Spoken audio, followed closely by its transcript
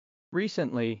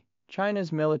Recently,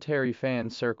 China's military fan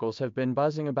circles have been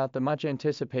buzzing about the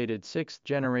much-anticipated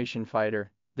sixth-generation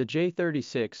fighter, the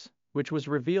J-36, which was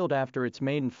revealed after its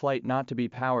maiden flight not to be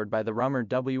powered by the rumored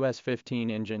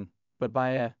WS-15 engine, but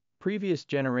by a previous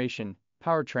generation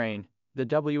powertrain, the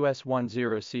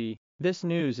WS-10C. This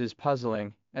news is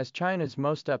puzzling, as China's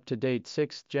most up-to-date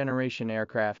sixth-generation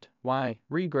aircraft,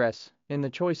 regress, in the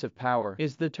choice of power.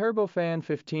 Is the turbofan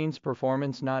 15's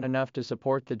performance not enough to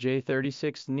support the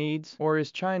J-36 needs, or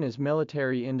is China's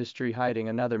military industry hiding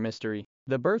another mystery?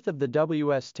 The birth of the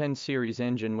WS-10 series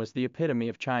engine was the epitome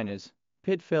of China's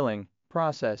pit-filling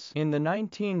process. In the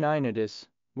 1990s,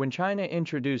 when China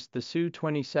introduced the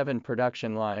Su-27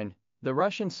 production line, the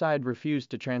Russian side refused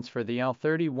to transfer the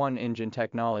L-31 engine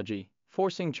technology,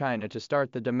 forcing China to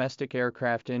start the domestic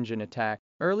aircraft engine attack.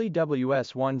 Early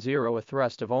WS-10 a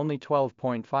thrust of only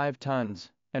 12.5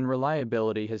 tons, and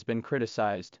reliability has been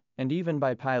criticized, and even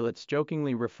by pilots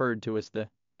jokingly referred to as the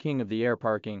king of the air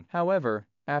parking. However,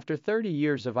 after 30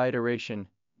 years of iteration,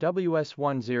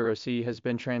 WS-10C has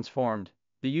been transformed.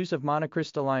 The use of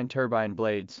monocrystalline turbine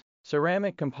blades,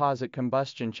 ceramic composite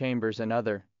combustion chambers and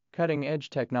other cutting-edge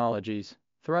technologies,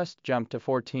 thrust jumped to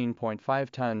 14.5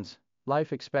 tons,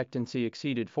 life expectancy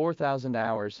exceeded 4,000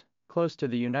 hours, close to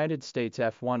the United States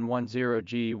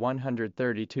F-110G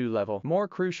 132 level. More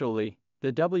crucially,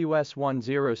 the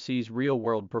WS-10C's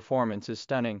real-world performance is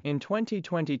stunning. In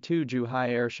 2022 Zhuhai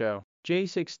Air Show,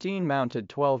 J-16 mounted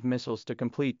 12 missiles to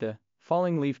complete the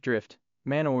falling leaf drift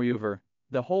maneuver.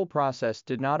 The whole process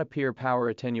did not appear power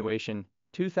attenuation.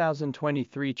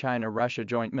 2023 China-Russia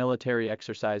joint military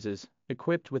exercises,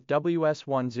 equipped with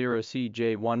WS-10C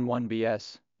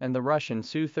J-11BS, and the Russian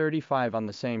Su-35 on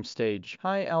the same stage.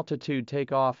 High-altitude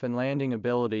takeoff and landing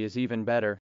ability is even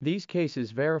better. These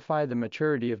cases verify the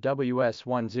maturity of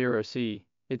WS-10C.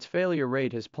 Its failure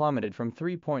rate has plummeted from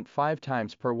 3.5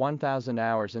 times per 1,000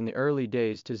 hours in the early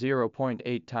days to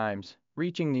 0.8 times,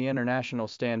 reaching the international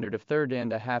standard of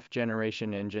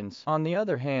third-and-a-half-generation engines. On the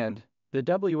other hand, the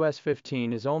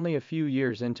WS-15 is only a few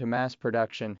years into mass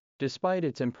production, despite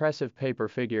its impressive paper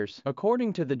figures.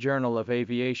 According to the Journal of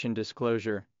Aviation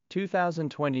Disclosure,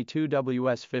 2022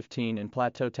 WS-15 in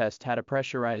plateau test had a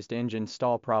pressurized engine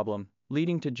stall problem,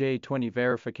 leading to J-20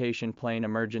 verification plane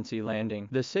emergency landing.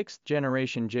 The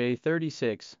sixth-generation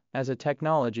J-36, as a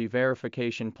technology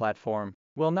verification platform,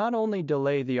 will not only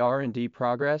delay the R&D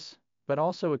progress, but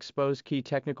also expose key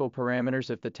technical parameters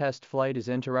if the test flight is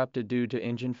interrupted due to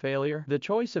engine failure. The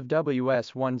choice of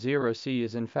WS-10C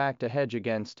is in fact a hedge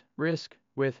against risk,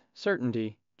 with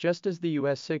certainty, just as the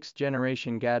US 6th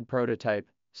generation GAD prototype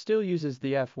still uses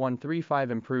the F135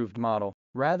 improved model,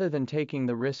 rather than taking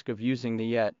the risk of using the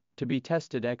yet to be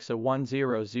tested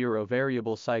XA100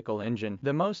 variable cycle engine.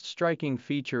 The most striking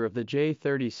feature of the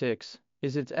J-36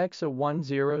 is its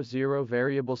XA100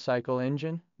 variable cycle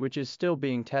engine, which is still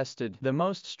being tested. The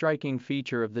most striking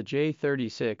feature of the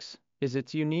J-36 is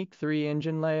its unique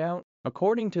three-engine layout.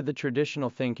 According to the traditional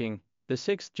thinking, the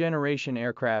sixth-generation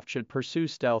aircraft should pursue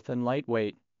stealth and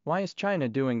lightweight. Why is China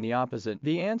doing the opposite?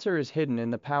 The answer is hidden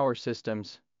in the power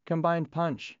system's combined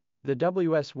punch. The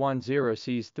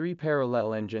WS-10C's three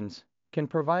parallel engines can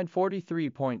provide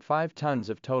 43.5 tons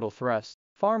of total thrust,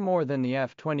 far more than the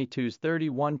F-22's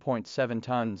 31.7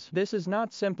 tons. This is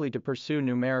not simply to pursue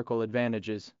numerical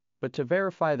advantages, but to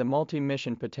verify the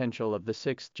multi-mission potential of the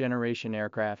sixth-generation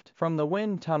aircraft. From the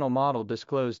wind tunnel model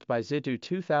disclosed by Zitu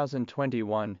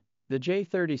 2021, the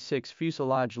J-36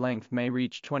 fuselage length may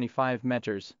reach 25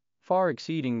 meters, far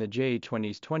exceeding the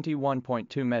J-20's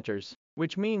 21.2 meters,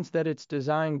 which means that its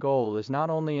design goal is not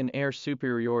only an air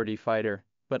superiority fighter,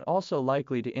 but also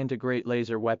likely to integrate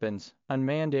laser weapons,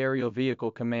 unmanned aerial vehicle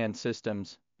command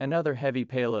systems, and other heavy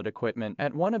payload equipment.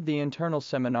 At one of the internal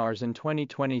seminars in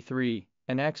 2023,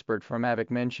 an expert from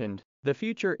AVIC mentioned, the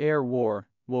future air war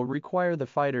will require the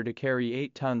fighter to carry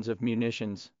 8 tons of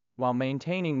munitions, while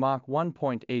maintaining Mach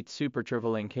 1.8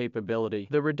 supertraveling capability.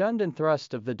 The redundant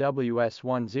thrust of the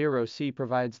WS-10C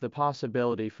provides the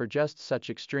possibility for just such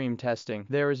extreme testing.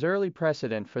 There is early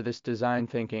precedent for this design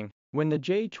thinking. When the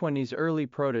J-20's early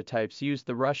prototypes used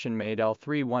the Russian-made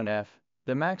L-31F,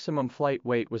 the maximum flight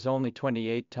weight was only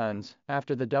 28 tons.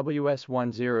 After the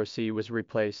WS-10C was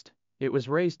replaced, it was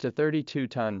raised to 32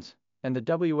 tons, and the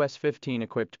WS-15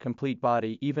 equipped complete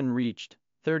body even reached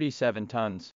 37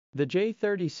 tons. The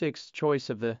J-36's choice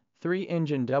of the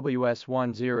three-engine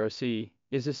WS-10C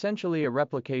is essentially a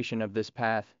replication of this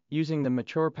path, using the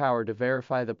mature power to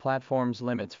verify the platform's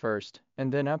limits first, and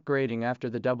then upgrading after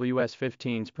the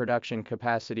WS-15's production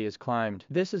capacity is climbed.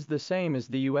 This is the same as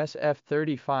the US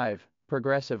F-35,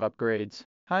 progressive upgrades,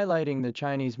 highlighting the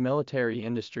Chinese military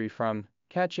industry from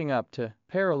catching up to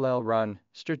parallel run,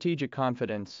 strategic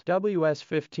confidence,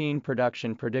 WS-15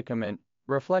 production predicament,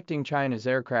 reflecting China's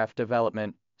aircraft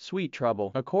development, sweet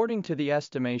trouble. According to the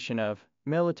estimation of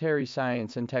military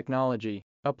science and technology,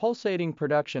 a pulsating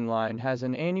production line has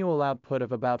an annual output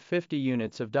of about 50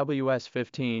 units of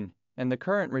WS-15, and the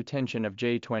current retention of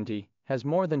J-20 has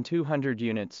more than 200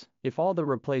 units. If all the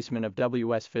replacement of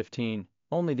WS-15,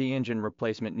 only the engine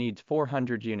replacement needs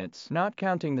 400 units, not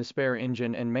counting the spare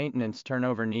engine and maintenance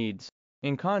turnover needs.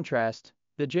 In contrast,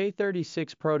 the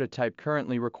J-36 prototype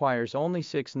currently requires only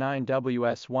 69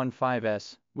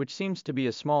 WS-15s, which seems to be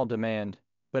a small demand,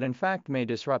 but in fact may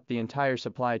disrupt the entire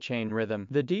supply chain rhythm.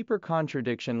 The deeper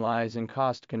contradiction lies in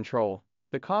cost control.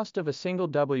 The cost of a single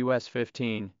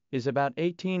WS-15 is about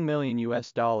 $18 million,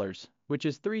 which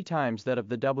is 3 times that of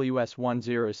the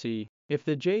WS-10C. If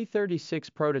the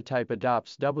J-36 prototype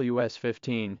adopts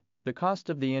WS-15, the cost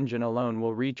of the engine alone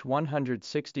will reach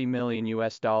 $160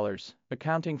 million,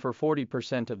 accounting for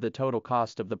 40% of the total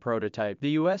cost of the prototype.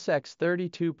 The US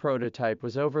X-32 prototype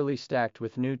was overly stacked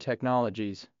with new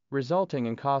technologies, resulting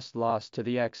in cost loss to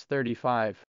the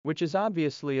X-35, which is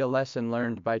obviously a lesson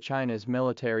learned by China's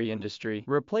military industry.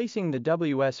 Replacing the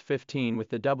WS-15 with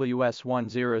the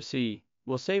WS-10C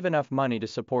will save enough money to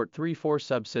support 3-4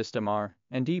 subsystem R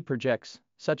and D projects,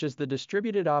 such as the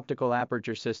Distributed Optical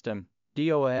Aperture System,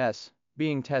 DOAS,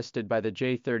 being tested by the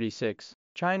J-36.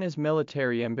 China's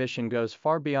military ambition goes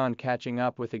far beyond catching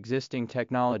up with existing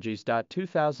technologies.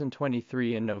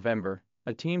 2023 in November,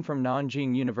 a team from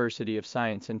Nanjing University of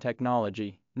Science and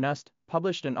Technology, NUST,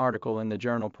 published an article in the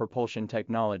journal Propulsion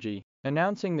Technology,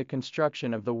 announcing the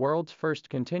construction of the world's first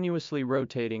continuously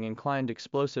rotating inclined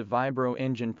explosive vibro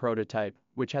engine prototype,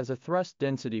 which has a thrust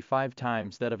density 5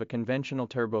 times that of a conventional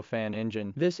turbofan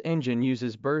engine. This engine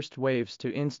uses burst waves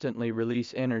to instantly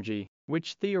release energy,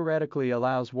 which theoretically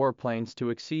allows warplanes to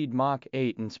exceed Mach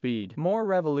 8 in speed. More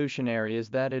revolutionary is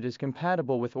that it is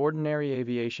compatible with ordinary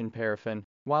aviation paraffin.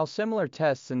 While similar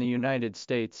tests in the United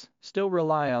States still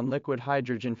rely on liquid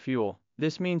hydrogen fuel,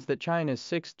 this means that China's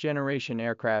 6th-generation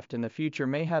aircraft in the future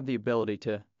may have the ability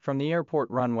to, from the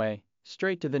airport runway,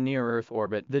 straight to the near-Earth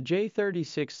orbit. The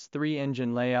J-36's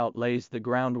 3-engine layout lays the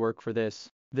groundwork for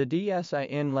this. The DSI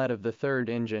inlet of the third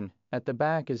engine, at the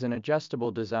back, is an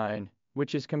adjustable design,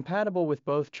 which is compatible with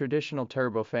both traditional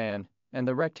turbofan and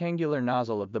the rectangular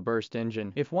nozzle of the burst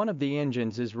engine. If one of the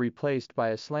engines is replaced by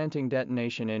a slanting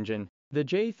detonation engine, the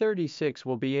J-36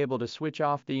 will be able to switch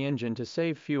off the engine to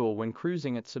save fuel when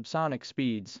cruising at subsonic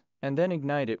speeds, and then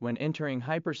ignite it when entering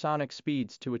hypersonic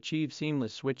speeds to achieve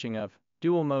seamless switching of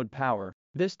dual-mode power.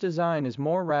 This design is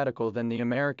more radical than the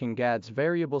American GAD's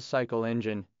variable cycle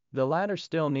engine. The latter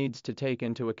still needs to take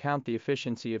into account the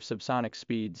efficiency of subsonic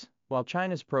speeds, while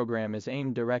China's program is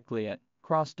aimed directly at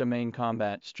cross-domain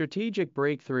combat. Strategic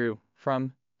breakthrough,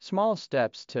 from small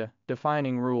steps to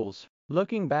defining rules.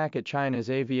 Looking back at China's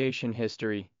aviation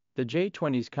history, the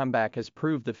J-20's comeback has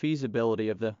proved the feasibility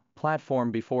of the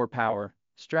platform before power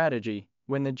strategy.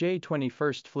 When the J-20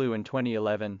 first flew in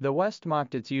 2011, the West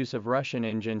mocked its use of Russian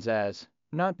engines as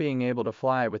not being able to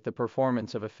fly with the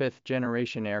performance of a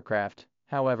 5th-generation aircraft.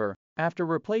 However, after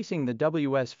replacing the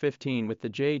WS-15 with the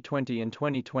J-20 in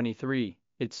 2023,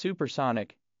 its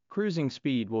supersonic cruising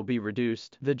speed will be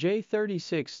reduced. The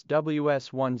J-36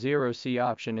 WS-10C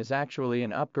option is actually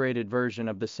an upgraded version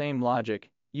of the same logic,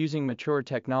 using mature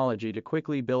technology to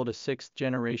quickly build a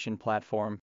 6th-generation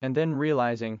platform, and then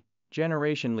realizing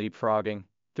generation leapfrogging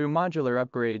through modular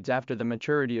upgrades after the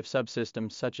maturity of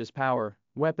subsystems such as power,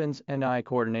 weapons, and eye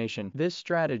coordination. This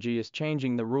strategy is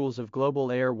changing the rules of global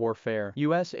air warfare.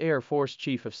 U.S. Air Force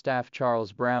Chief of Staff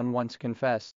Charles Brown once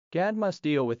confessed, "GAD must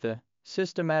deal with the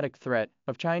systematic threat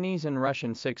of Chinese and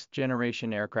Russian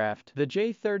 6th-generation aircraft." The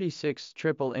J-36's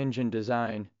triple-engine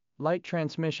design, light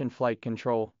transmission flight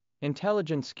control,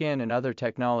 intelligent skin and other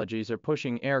technologies are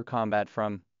pushing air combat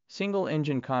from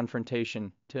single-engine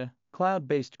confrontation to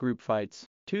cloud-based group fights.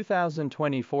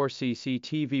 2024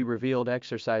 CCTV revealed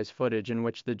exercise footage in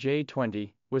which the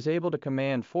J-20 was able to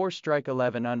command 4 Strike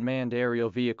 11 unmanned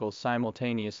aerial vehicles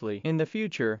simultaneously. In the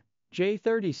future,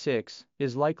 J-36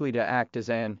 is likely to act as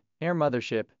an air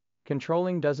mothership,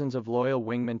 controlling dozens of loyal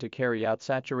wingmen to carry out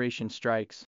saturation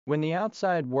strikes. When the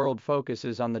outside world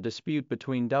focuses on the dispute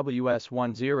between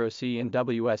WS-10C and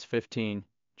WS-15,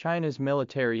 China's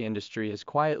military industry has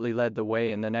quietly led the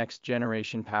way in the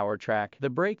next-generation power track.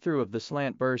 The breakthrough of the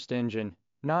slant burst engine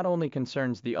not only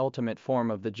concerns the ultimate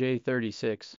form of the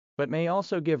J-36, but may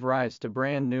also give rise to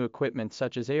brand new equipment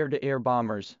such as air-to-air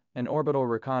bombers and orbital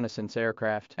reconnaissance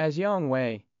aircraft. As Yang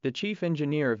Wei, the chief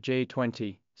engineer of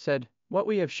J-20, said, "What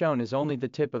we have shown is only the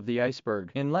tip of the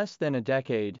iceberg. In less than a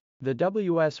decade, The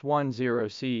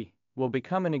WS-10C will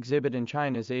become an exhibit in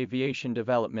China's Aviation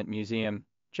Development Museum,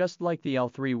 just like the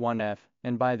L-31F,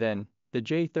 and by then, the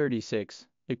J-36,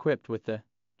 equipped with the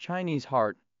Chinese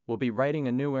heart, will be writing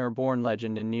a new airborne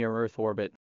legend in near-Earth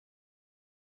orbit.